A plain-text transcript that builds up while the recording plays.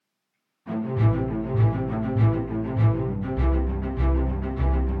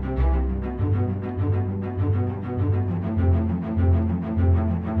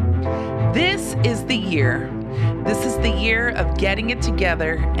is the year. This is the year of getting it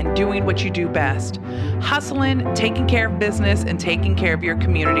together and doing what you do best. Hustling, taking care of business, and taking care of your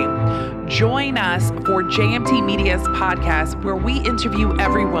community. Join us for JMT Media's podcast, where we interview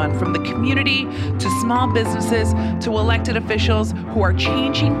everyone from the community to small businesses to elected officials who are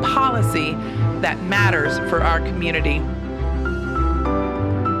changing policy that matters for our community.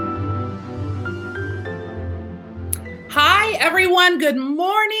 Hi, everyone. Good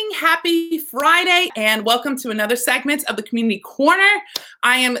morning. Happy Friday, and welcome to another segment of the Community Corner.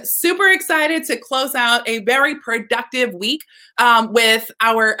 I am super excited to close out a very productive week with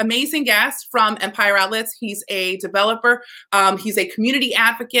our amazing guest from Empire Outlets. He's a developer, he's a community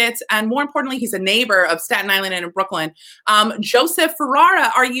advocate, and more importantly, he's a neighbor of Staten Island and in Brooklyn. Joseph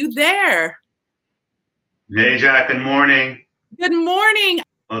Ferrara, are you there? Hey, Jack. Good morning. Good morning.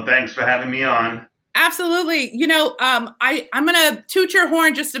 Well, thanks for having me on. Absolutely. You know, I'm going to toot your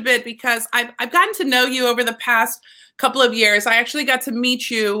horn just a bit because I've gotten to know you over the past couple of years. I actually got to meet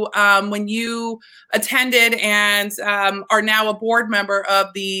you when you attended and are now a board member of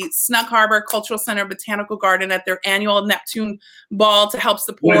the Snug Harbor Cultural Center Botanical Garden at their annual Neptune Ball to help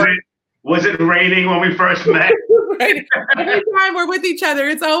support. Was it raining when we first met? Right. Every time we're with each other,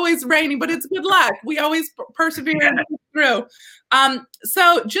 it's always raining, but it's good luck. We always persevere and get through.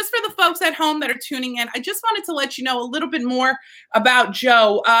 So just for the folks at home that are tuning in, I just wanted to let you know a little bit more about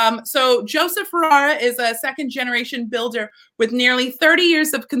Joe. So Joseph Ferrara is a second generation builder with nearly 30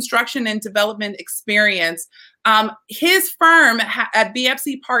 years of construction and development experience. His firm at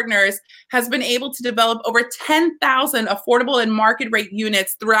BFC Partners has been able to develop over 10,000 affordable and market rate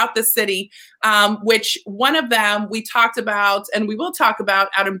units throughout the city, which one of them we talked about and we will talk about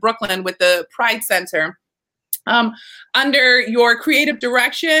out in Brooklyn with the Pride Center. Under your creative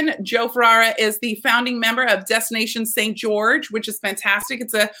direction, Joe Ferrara is the founding member of Destination St. George, which is fantastic.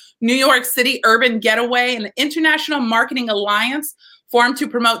 It's a New York City urban getaway and international marketing alliance formed to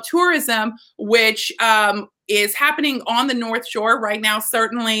promote tourism, which is happening on the North Shore right now.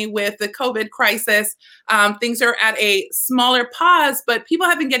 Certainly with the COVID crisis, things are at a smaller pause, but people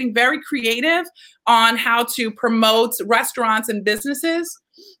have been getting very creative on how to promote restaurants and businesses.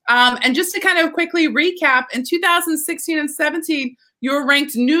 And just to kind of quickly recap, in 2016 and 17, you were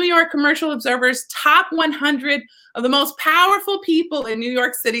ranked New York Commercial Observer's top 100 of the most powerful people in New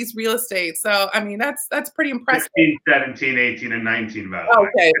York City's real estate. So, I mean, that's pretty impressive. 16, 17, 18, and 19, by the way.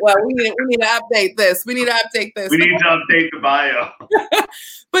 Okay, well, we need to update this. We need to update the bio.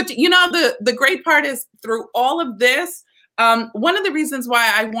 But, you know, the great part is through all of this, one of the reasons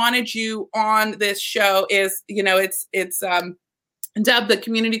why I wanted you on this show is, you know, it's dubbed the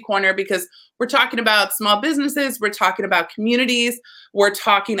Community Corner because we're talking about small businesses, we're talking about communities, we're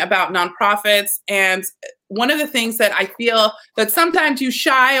talking about nonprofits. And one of the things that I feel that sometimes you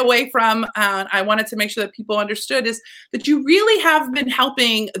shy away from, I wanted to make sure that people understood, is that you really have been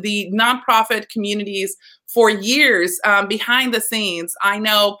helping the nonprofit communities for years behind the scenes. I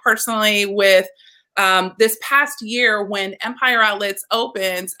know personally with this past year when Empire Outlets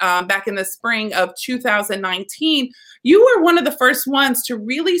opened back in the spring of 2019, you were one of the first ones to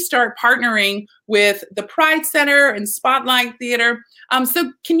really start partnering with the Pride Center and Spotlight Theater.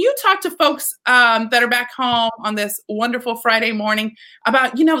 So can you talk to folks that are back home on this wonderful Friday morning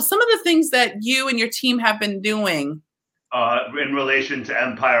about, you know, some of the things that you and your team have been doing? In relation to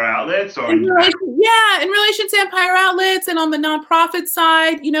Empire Outlets? Or in relation to Empire Outlets and on the nonprofit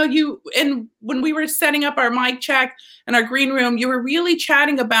side, you know, when we were setting up our mic check and our green room, you were really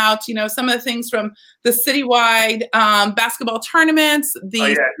chatting about, you know, some of the things from the citywide basketball tournaments. So,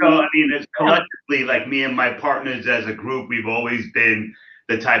 I mean, it's collectively, like me and my partners as a group, we've always been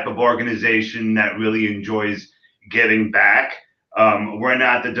the type of organization that really enjoys giving back. We're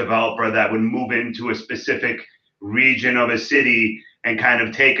not the developer that would move into a specific region of a city and kind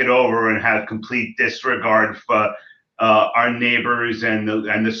of take it over and have complete disregard for our neighbors and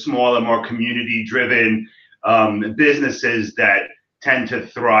the smaller, more community-driven businesses that tend to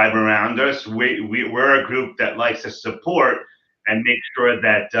thrive around us. We're a group that likes to support and make sure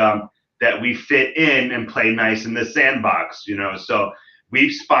that we fit in and play nice in the sandbox, you know. So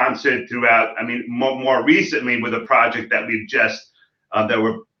we've sponsored throughout. I mean, more recently with a project that we've just that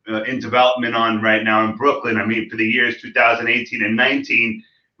we're in development on right now in Brooklyn. I mean, for the years 2018 and 19,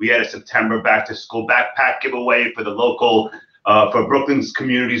 we had a September back to school backpack giveaway for the local, for Brooklyn's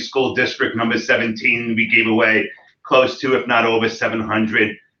Community School District number 17. We gave away close to, if not over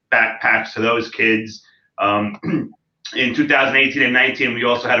 700 backpacks to those kids. In 2018 and 19, we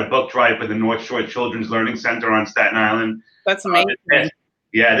also had a book drive for the North Shore Children's Learning Center on Staten Island. That's amazing.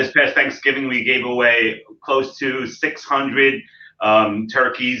 This past Thanksgiving, we gave away close to 600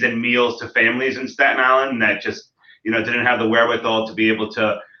 turkeys and meals to families in Staten Island that just, didn't have the wherewithal to be able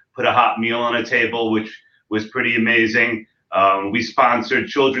to put a hot meal on a table, which was pretty amazing. We sponsored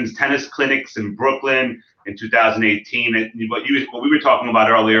children's tennis clinics in Brooklyn in 2018. And what we were talking about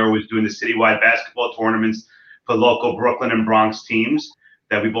earlier was doing the citywide basketball tournaments for local Brooklyn and Bronx teams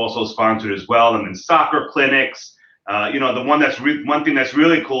that we've also sponsored as well. And then soccer clinics. One thing that's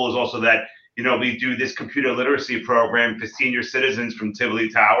really cool is also that, we do this computer literacy program for senior citizens from Tivoli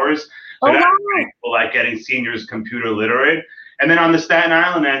Towers. Oh, wow. People like getting seniors computer literate. And then on the Staten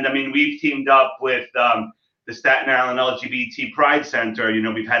Island end, we've teamed up with the Staten Island LGBT Pride Center.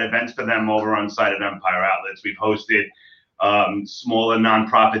 We've had events for them over on site at Empire Outlets. We've hosted smaller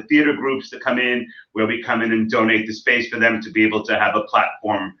nonprofit theater groups that come in, where we come in and donate the space for them to be able to have a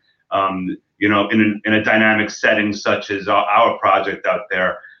platform, in a dynamic setting such as our project out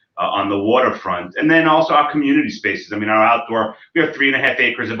there on the waterfront. And then also our community spaces. Our outdoor, we have 3.5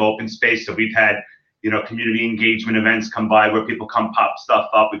 acres of open space. So we've had, community engagement events come by where people come pop stuff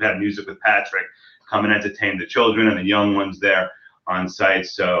up. We've had music with Patrick, come and entertain the children and the young ones there on site.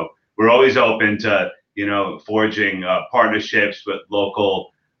 So we're always open to, forging partnerships with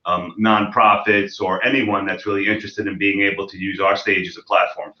local nonprofits or anyone that's really interested in being able to use our stage as a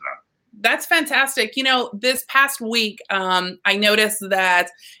platform for them. That's fantastic. This past week, I noticed that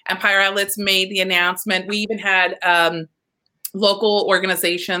Empire Outlets made the announcement. We even had local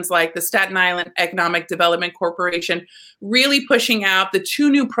organizations like the Staten Island Economic Development Corporation really pushing out the 2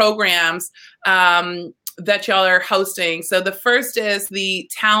 new programs that y'all are hosting. So the first is the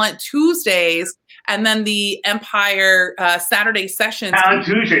Talent Tuesdays, and then the Empire Saturday Sessions. Talent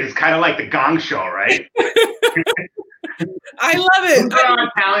Tuesdays is kind of like the Gong Show, right? I love it. We're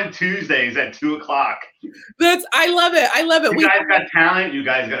on Talent Tuesdays at 2:00. I love it. I love it. You guys got talent. You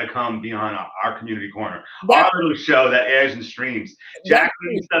guys got to come be on our community corner. Our little show that airs and streams.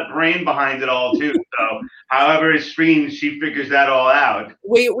 Jacqueline's the brain behind it all too. So however it streams, she figures that all out.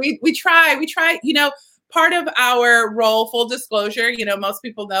 We try. Part of our role, full disclosure, most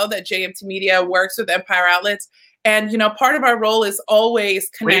people know that JMT Media works with Empire Outlets. And, part of our role is always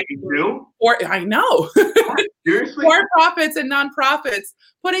connecting. I know. Seriously? For-profits and nonprofits,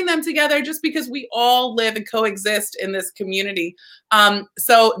 putting them together just because we all live and coexist in this community.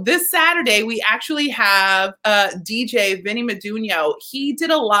 So this Saturday, we actually have DJ Vinny Medugno. He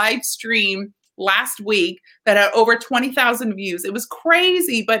did a live stream last week that had over 20,000 views. It was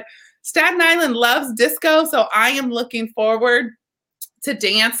crazy, but Staten Island loves disco, so I am looking forward to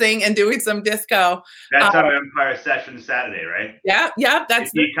dancing and doing some disco. That's our Empire Session Saturday, right? Yeah. That's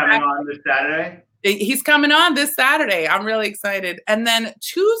Is he coming on this Saturday? He's coming on this Saturday. I'm really excited. And then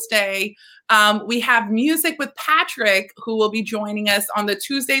Tuesday, we have music with Patrick, who will be joining us on the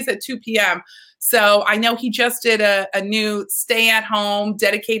Tuesdays at 2 p.m. So I know he just did a new stay-at-home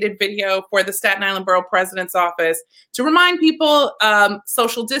dedicated video for the Staten Island Borough President's Office to remind people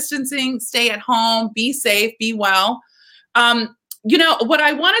social distancing, stay at home, be safe, be well. What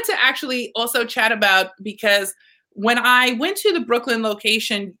I wanted to actually also chat about, because when I went to the Brooklyn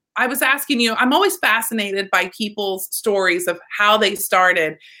location, I was asking you, I'm always fascinated by people's stories of how they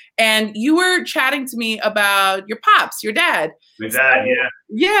started. And you were chatting to me about your pops, your dad. My dad, yeah.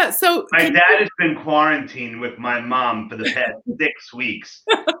 Yeah. So my dad has been quarantined with my mom for the past 6 weeks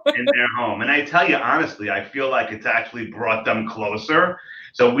in their home. And I tell you, honestly, I feel like it's actually brought them closer.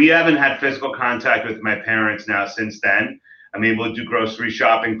 So we haven't had physical contact with my parents now since then. I'm able to do grocery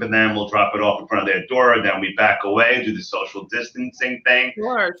shopping for them. We'll drop it off in front of their door. Then we back away, do the social distancing thing.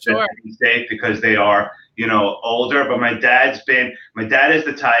 Sure. Safe because they are, older. But my dad is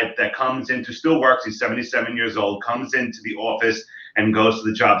the type that comes into, still works. He's 77 years old, comes into the office and goes to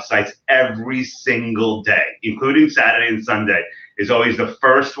the job sites every single day, including Saturday and Sunday. Is always the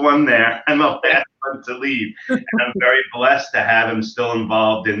first one there and the last one to leave. And I'm very blessed to have him still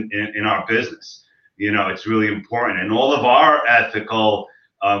involved in our business. It's really important. And all of our ethical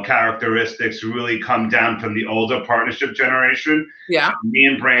characteristics really come down from the older partnership generation. Yeah. Me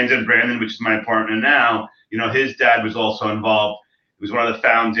and Brandon, which is my partner now, his dad was also involved. He was one of the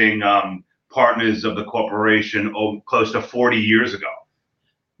founding partners of the corporation close to 40 years ago.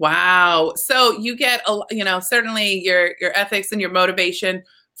 Wow. So you get, certainly your ethics and your motivation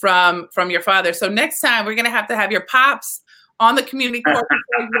from your father. So next time we're going to have your pops on the community corporate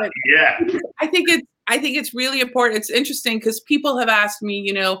segment. Yeah. I think it's really important. It's interesting because people have asked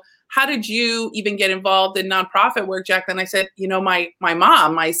me, how did you even get involved in nonprofit work, Jacqueline? I said, my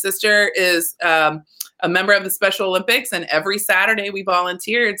mom, my sister is a a member of the Special Olympics, and every Saturday we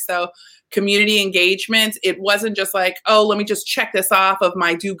volunteered. So community engagement, it wasn't just like, oh, let me just check this off of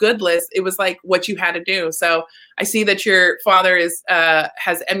my do good list. It was like what you had to do. So I see that your father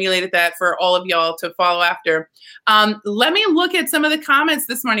has emulated that for all of y'all to follow after. Let me look at some of the comments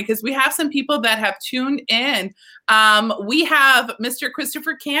this morning, because we have some people that have tuned in. We have Mr.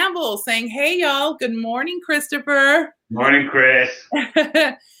 Christopher Campbell saying, hey, y'all. Good morning, Christopher. Morning, Chris.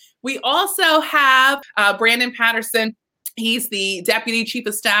 We also have Brandon Patterson. He's the Deputy Chief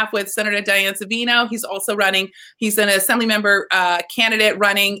of Staff with Senator Diane Savino. He's also running, he's an Assembly member candidate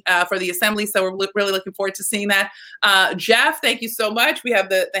running for the Assembly. So we're really looking forward to seeing that. Jeff, thank you so much. We have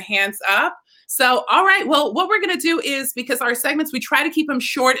the hands up. So, all right, well, what we're going to do is, because our segments, we try to keep them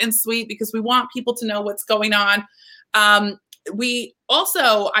short and sweet because we want people to know what's going on. We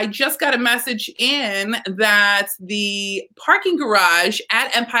also, I just got a message in that the parking garage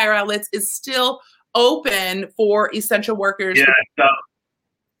at Empire Outlets is still open for essential workers.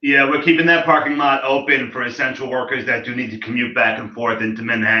 Yeah, we're keeping that parking lot open for essential workers that do need to commute back and forth into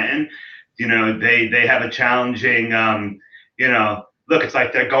Manhattan. You know, they have a challenging, you know, look, it's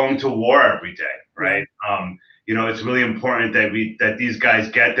like they're going to war every day, right? You know, it's really important that these guys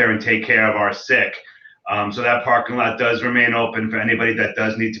get there and take care of our sick. So that parking lot does remain open for anybody that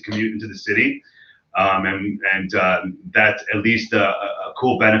does need to commute into the city. And that's at least a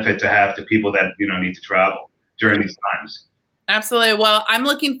cool benefit to have to people that, you know, need to travel during these times. Absolutely. Well, I'm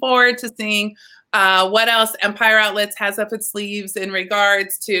looking forward to seeing what else Empire Outlets has up its sleeves in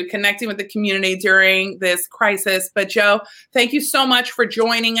regards to connecting with the community during this crisis. But Joe, thank you so much for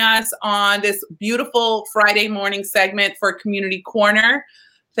joining us on this beautiful Friday morning segment for Community Corner.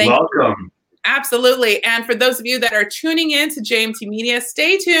 Welcome. Absolutely. And for those of you that are tuning in to JMT Media,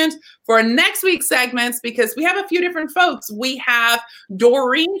 stay tuned for next week's segments, because we have a few different folks. We have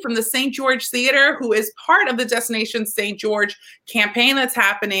Doreen from the St. George Theater, who is part of the Destination St. George campaign that's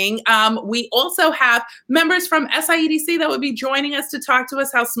happening. We also have members from SIEDC that will be joining us to talk to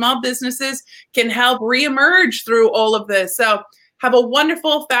us how small businesses can help reemerge through all of this. So have a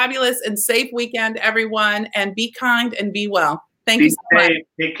wonderful, fabulous, and safe weekend, everyone, and be kind and be well. Thank you so much.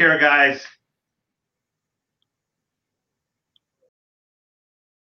 Take care, guys.